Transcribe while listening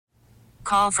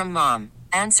Call from mom.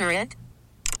 Answer it.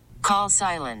 Call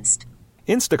silenced.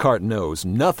 Instacart knows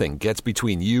nothing gets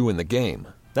between you and the game.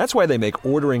 That's why they make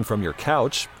ordering from your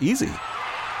couch easy.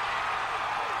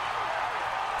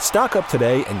 Stock up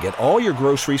today and get all your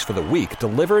groceries for the week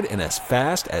delivered in as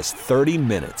fast as 30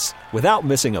 minutes without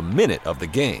missing a minute of the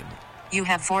game. You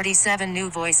have 47 new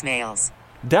voicemails.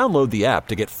 Download the app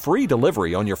to get free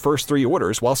delivery on your first 3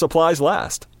 orders while supplies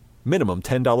last. Minimum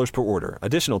 $10 per order.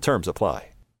 Additional terms apply.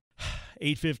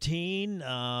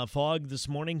 8:15, fog this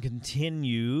morning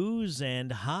continues,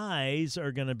 and highs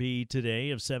are going to be today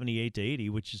of 78 to 80,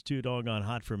 which is too doggone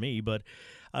hot for me, but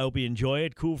I hope you enjoy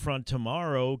it. Cool front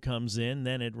tomorrow comes in,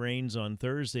 then it rains on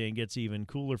Thursday and gets even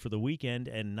cooler for the weekend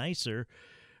and nicer,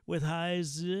 with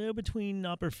highs between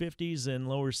upper 50s and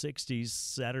lower 60s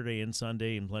Saturday and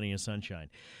Sunday and plenty of sunshine.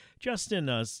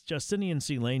 Justinian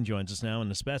C. Lane joins us now, an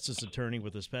asbestos attorney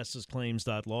with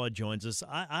asbestosclaims.law joins us.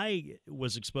 I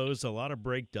was exposed to a lot of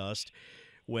brake dust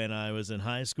when I was in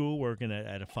high school working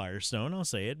at a Firestone. I'll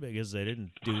say it because they didn't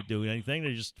do anything.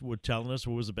 They just were telling us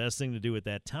what was the best thing to do at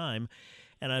that time.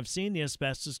 And I've seen the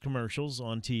asbestos commercials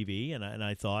on TV, and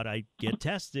I thought I'd get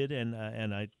tested, and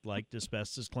I liked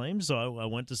asbestos claims, so I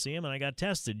went to see him, and I got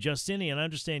tested. Justinian, I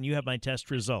understand you have my test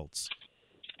results.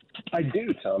 I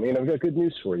do, Tommy, and I've got good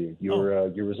news for you. Your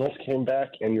results came back,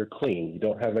 and you're clean. You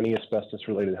don't have any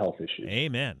asbestos-related health issues.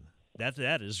 Amen.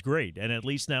 That is great, and at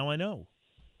least now I know.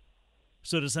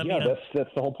 So does that mean that's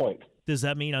the whole point. Does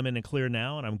that mean I'm in the clear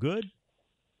now and I'm good?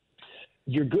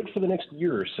 You're good for the next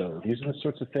year or so. These are the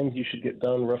sorts of things you should get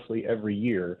done roughly every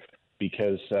year,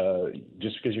 because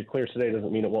just because you're clear today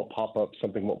doesn't mean it won't pop up.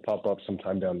 Something won't pop up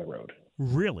sometime down the road.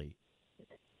 Really?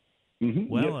 Mm-hmm.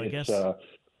 Well, I guess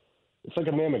it's like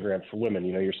a mammogram for women.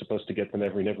 You know, you're supposed to get them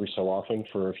every so often.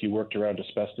 For if you worked around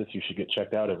asbestos, you should get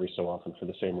checked out every so often for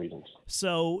the same reasons.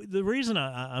 So the reason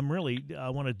I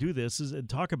want to do this is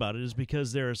talk about it is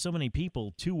because there are so many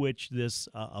people to which this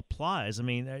applies. I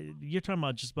mean, you're talking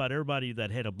about just about everybody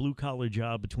that had a blue collar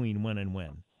job between when and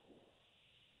when.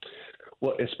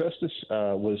 Well, asbestos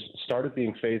was started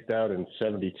being phased out in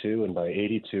 72, and by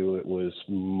 82, it was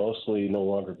mostly no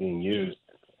longer being used.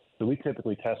 So we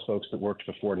typically test folks that worked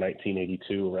before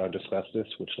 1982 around asbestos,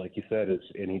 which, like you said, is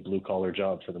any blue-collar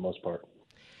job for the most part.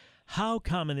 How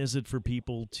common is it for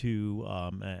people to,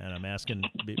 and I'm asking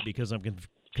because I'm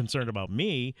concerned about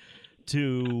me,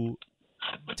 to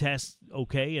test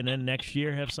okay and then next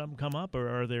year have something come up,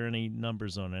 or are there any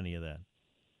numbers on any of that?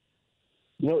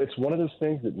 You know, it's one of those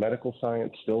things that medical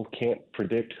science still can't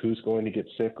predict who's going to get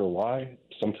sick or why.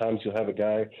 Sometimes you'll have a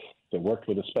guy that worked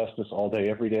with asbestos all day,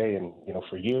 every day, and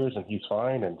for years, and he's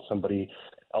fine, and somebody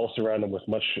else around him with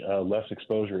much less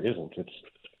exposure isn't.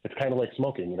 It's kind of like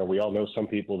smoking. We all know some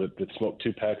people that smoke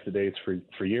 2 packs a day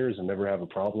for years and never have a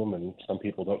problem, and some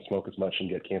people don't smoke as much and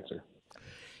get cancer.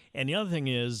 And the other thing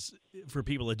is, for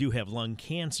people that do have lung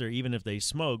cancer, even if they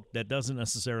smoke, that doesn't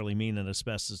necessarily mean that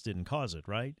asbestos didn't cause it,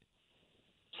 right?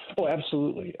 Oh,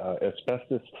 absolutely.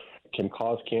 Asbestos can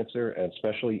cause cancer, and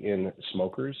especially in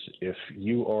smokers. If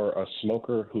you are a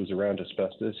smoker who's around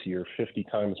asbestos, you're 50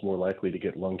 times more likely to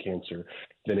get lung cancer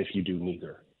than if you do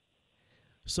neither.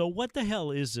 So what the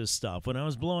hell is this stuff? When I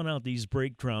was blowing out these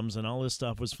brake drums and all this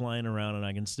stuff was flying around, and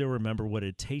I can still remember what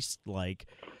it tastes like,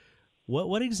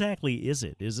 what exactly is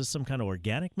it? Is this some kind of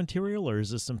organic material, or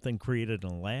is this something created in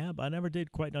a lab? I never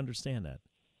did quite understand that.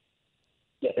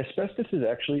 Yeah, asbestos is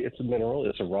it's a mineral.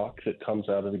 It's a rock that comes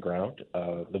out of the ground.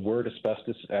 The word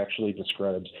asbestos actually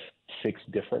describes 6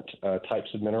 different types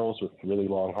of minerals with really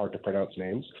long, hard to pronounce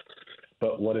names.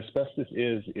 But what asbestos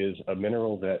is a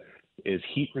mineral that is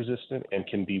heat resistant and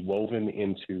can be woven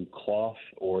into cloth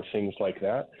or things like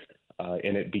that.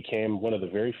 And it became one of the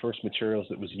very first materials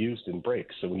that was used in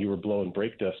brakes. So when you were blowing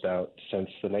brake dust out since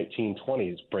the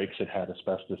 1920s, brakes had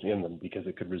asbestos in them because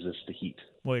it could resist the heat.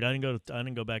 Wait, I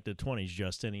didn't go back to the 20s,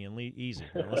 Justinian. Easy.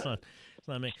 No, it's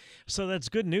not me. So that's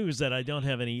good news that I don't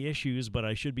have any issues, but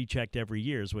I should be checked every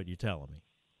year is what you're telling me.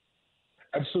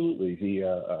 Absolutely.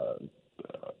 The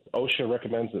OSHA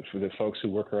recommends that for the folks who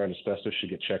work around asbestos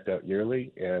should get checked out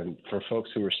yearly. And for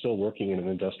folks who are still working in an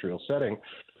industrial setting,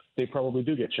 they probably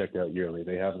do get checked out yearly.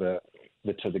 They have the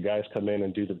guys come in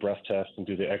and do the breath test and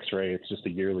do the x-ray. It's just a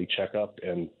yearly checkup.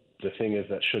 And the thing is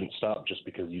that shouldn't stop just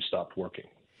because you stopped working.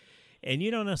 And you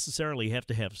don't necessarily have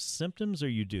to have symptoms, or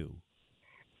you do?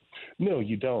 No,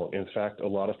 you don't. In fact, a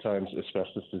lot of times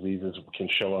asbestos diseases can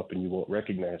show up and you won't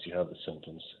recognize you have the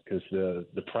symptoms, because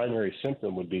the primary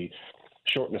symptom would be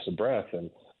shortness of breath. And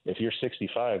if you're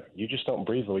 65, you just don't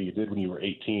breathe the way you did when you were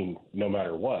 18, no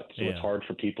matter what. So It's hard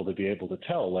for people to be able to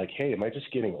tell, like, hey, am I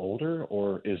just getting older,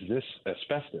 or is this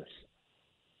asbestos?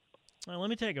 Well, let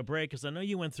me take a break because I know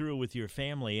you went through it with your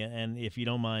family, and if you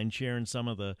don't mind sharing some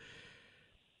of I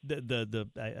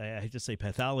hate to say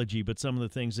pathology, but some of the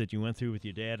things that you went through with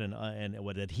your dad and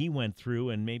what that he went through,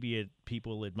 and maybe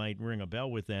people it might ring a bell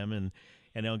with them, and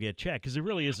they'll get checked because it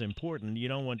really is important. You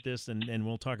don't want this, and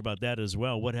we'll talk about that as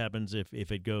well. What happens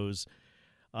if it goes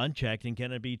unchecked, and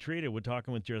can it be treated? We're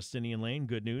talking with Justinian Lane.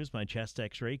 Good news, my chest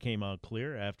X-ray came out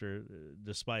clear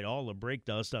despite all the brake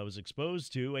dust I was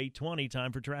exposed to. 8:20,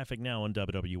 time for traffic now on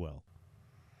WWL.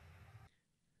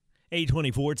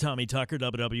 8:24, Tommy Tucker,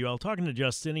 WWL, talking to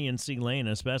Justinian C. Lane,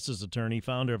 asbestos attorney,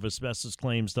 founder of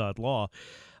AsbestosClaims.law,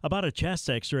 about a chest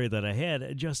X-ray that I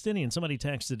had. Justinian, somebody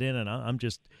texted in, and I'm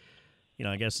just,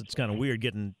 I guess it's kind of weird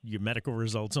getting your medical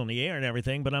results on the air and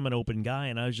everything, but I'm an open guy,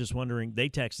 and I was just wondering, they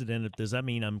texted in, does that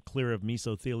mean I'm clear of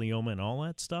mesothelioma and all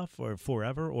that stuff, or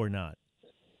forever, or not?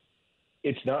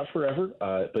 It's not forever,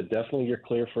 but definitely you're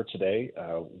clear for today.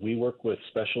 We work with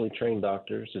specially trained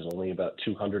doctors. There's only about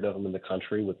 200 of them in the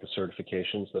country with the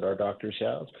certifications that our doctors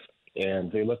have.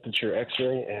 And they looked at your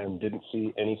X-ray and didn't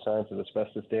see any signs of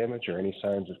asbestos damage or any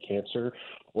signs of cancer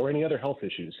or any other health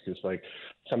issues. Because,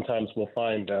 sometimes we'll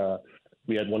find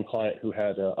we had one client who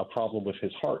had a problem with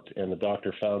his heart, and the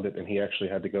doctor found it, and he actually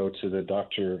had to go to the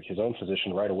doctor, his own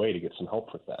physician, right away to get some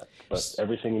help with that. But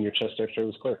everything in your chest X-ray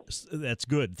was clear. That's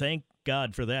good. Thank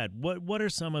God for that. What are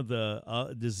some of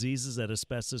the diseases that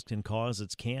asbestos can cause?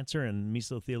 It's cancer and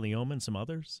mesothelioma and some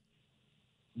others?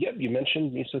 Yep, you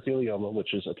mentioned mesothelioma,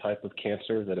 which is a type of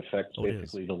cancer that affects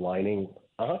basically the lining.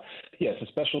 Yeah, it's a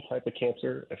special type of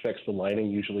cancer. Affects the lining,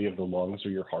 usually of the lungs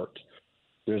or your heart.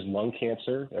 There's lung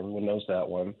cancer. Everyone knows that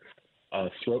one.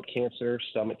 Throat cancer,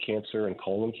 stomach cancer, and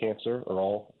colon cancer are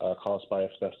all caused by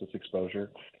asbestos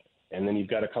exposure. And then you've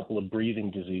got a couple of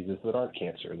breathing diseases that aren't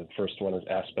cancer. The first one is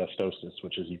asbestosis,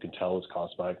 which, as you can tell, is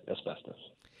caused by asbestos.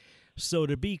 So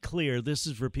to be clear, this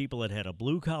is for people that had a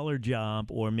blue-collar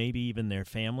job or maybe even their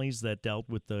families that dealt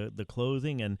with the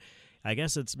clothing. And I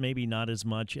guess it's maybe not as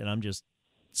much, and I'm just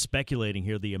speculating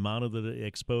here, the amount of the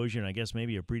exposure, and I guess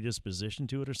maybe a predisposition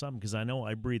to it or something, because I know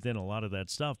I breathe in a lot of that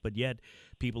stuff, but yet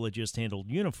people that just handled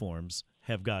uniforms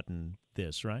have gotten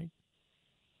this, right?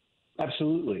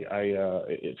 Absolutely.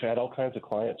 I've had all kinds of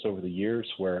clients over the years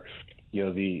where,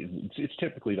 it's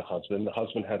typically the husband. The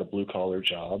husband had a blue-collar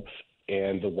job,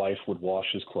 and the wife would wash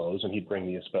his clothes, and he'd bring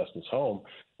the asbestos home.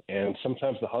 And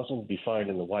sometimes the husband would be fine,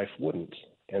 and the wife wouldn't.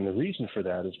 And the reason for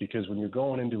that is because when you're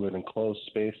going into an enclosed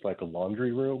space like a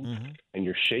laundry room, and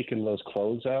you're shaking those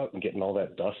clothes out and getting all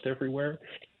that dust everywhere,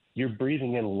 you're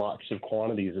breathing in lots of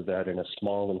quantities of that in a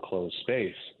small enclosed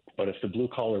space. But if the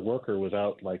blue-collar worker was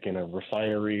out like in a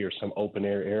refinery or some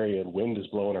open-air area and wind is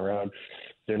blowing around,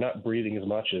 they're not breathing as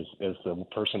much as the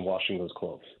person washing those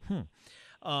clothes.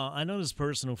 I know this is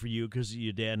personal for you because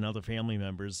your dad and other family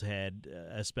members had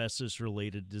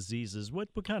asbestos-related diseases. What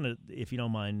kind of, if you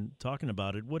don't mind talking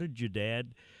about it, what did your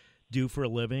dad do for a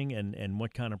living, and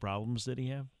what kind of problems did he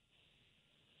have?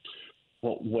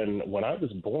 Well, when I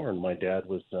was born, my dad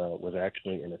was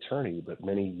actually an attorney, but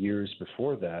many years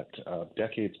before that,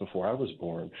 decades before I was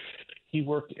born, he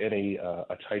worked at a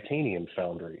titanium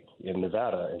foundry in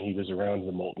Nevada, and he was around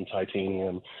the molten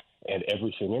titanium, and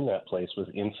everything in that place was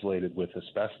insulated with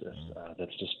asbestos.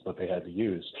 That's just what they had to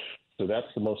use. So that's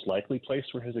the most likely place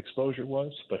where his exposure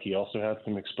was, but he also had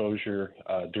some exposure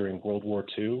during World War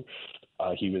II.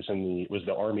 He was was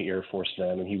the Army Air Force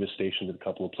then, and he was stationed at a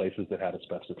couple of places that had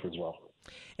asbestos as well.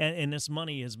 And this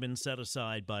money has been set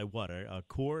aside by what, a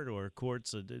court or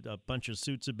courts? A bunch of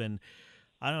suits have been.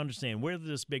 I don't understand. Where did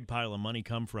this big pile of money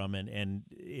come from? And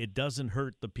it doesn't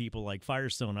hurt the people like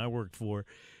Firestone I worked for.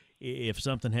 If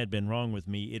something had been wrong with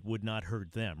me, it would not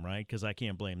hurt them, right? Because I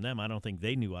can't blame them. I don't think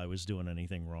they knew I was doing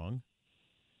anything wrong.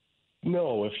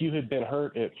 No, if you had been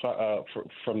hurt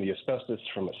from the asbestos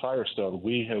from a Firestone,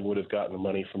 we would have gotten the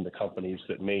money from the companies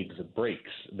that made the brakes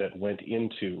that went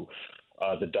into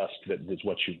the dust that is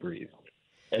what you breathe.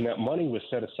 And that money was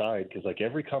set aside because, like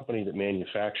every company that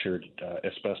manufactured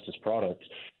asbestos products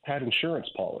had insurance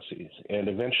policies. And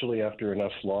eventually, after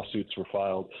enough lawsuits were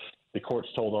filed, the courts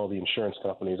told all the insurance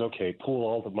companies, okay, pool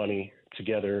all the money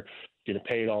together, you're going to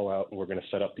pay it all out, and we're going to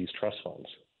set up these trust funds.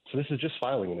 So this is just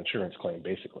filing an insurance claim,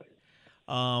 basically.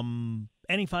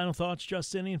 Any final thoughts,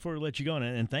 Justinian, before we let you go?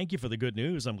 And thank you for the good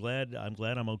news. I'm glad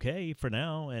I'm okay for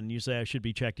now. And you say I should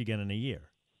be checked again in a year.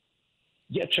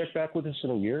 Yeah, check back with us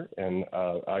in a year. And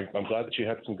I'm glad that you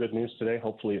had some good news today.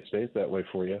 Hopefully it stays that way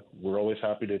for you. We're always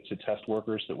happy to test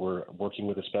workers that were working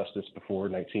with asbestos before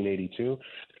 1982.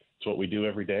 It's what we do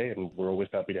every day, and we're always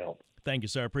happy to help. Thank you,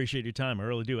 sir. I appreciate your time. I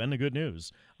really do. And the good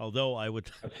news. Although I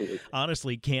would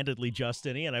honestly, candidly,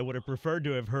 Justinian, I would have preferred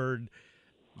to have heard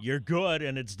you're good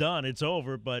and it's done, it's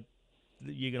over, but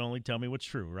you can only tell me what's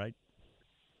true, right?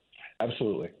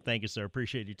 Absolutely. Thank you, sir.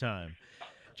 Appreciate your time.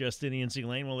 Justinian C.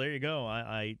 Lane, well, there you go.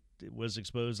 I was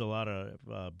exposed to a lot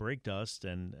of brake dust,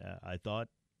 and I thought,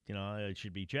 I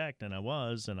should be checked, and I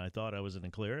was, and I thought I was in the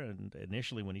clear, and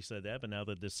initially when he said that, but now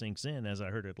that this sinks in, as I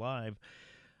heard it live,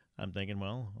 I'm thinking,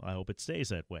 well, I hope it stays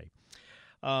that way.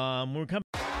 We're coming.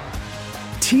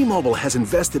 T-Mobile has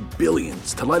invested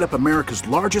billions to light up America's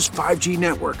largest 5G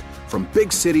network, from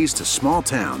big cities to small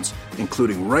towns,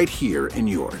 including right here in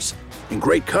yours. And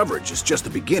great coverage is just the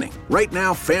beginning. Right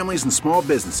now, families and small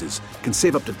businesses can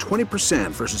save up to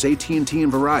 20% versus AT&T and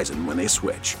Verizon when they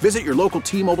switch. Visit your local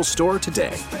T-Mobile store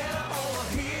today.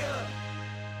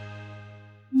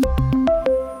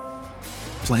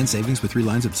 Plan savings with 3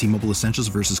 lines of T-Mobile Essentials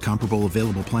versus comparable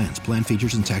available plans. Plan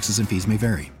features and taxes and fees may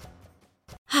vary.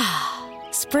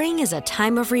 Spring is a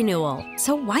time of renewal,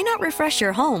 so why not refresh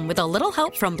your home with a little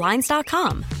help from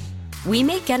Blinds.com? We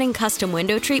make getting custom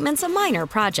window treatments a minor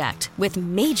project with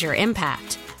major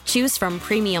impact. Choose from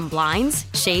premium blinds,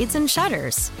 shades, and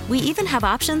shutters. We even have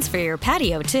options for your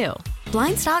patio, too.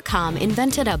 Blinds.com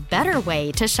invented a better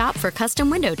way to shop for custom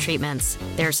window treatments.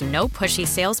 There's no pushy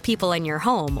salespeople in your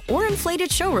home or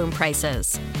inflated showroom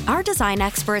prices. Our design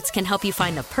experts can help you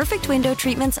find the perfect window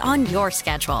treatments on your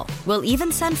schedule. We'll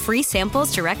even send free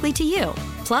samples directly to you.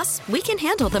 Plus, we can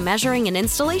handle the measuring and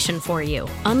installation for you.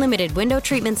 Unlimited window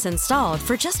treatments installed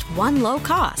for just one low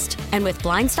cost. And with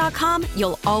Blinds.com,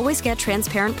 you'll always get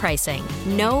transparent pricing.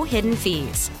 No hidden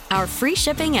fees. Our free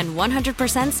shipping and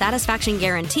 100% satisfaction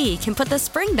guarantee can put the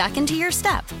spring back into your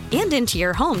step and into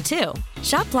your home, too.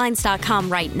 Shop Blinds.com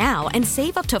right now and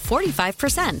save up to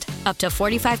 45%. Up to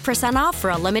 45% off for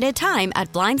a limited time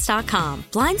at Blinds.com.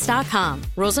 Blinds.com.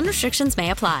 Rules and restrictions may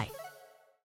apply.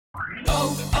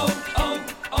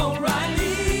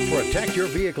 O'Reilly. Protect your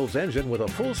vehicle's engine with a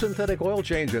full synthetic oil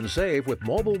change and save with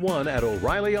Mobil 1 at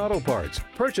O'Reilly Auto Parts.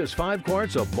 Purchase 5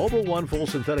 quarts of Mobil 1 full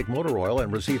synthetic motor oil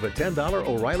and receive a $10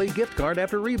 O'Reilly gift card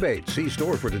after rebate. See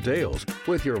store for details.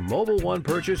 With your Mobil 1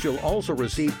 purchase, you'll also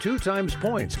receive 2 times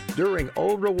points during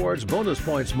O Rewards Bonus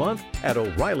Points Month at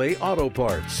O'Reilly Auto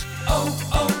Parts.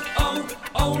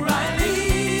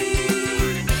 O'Reilly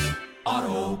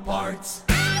Auto Parts.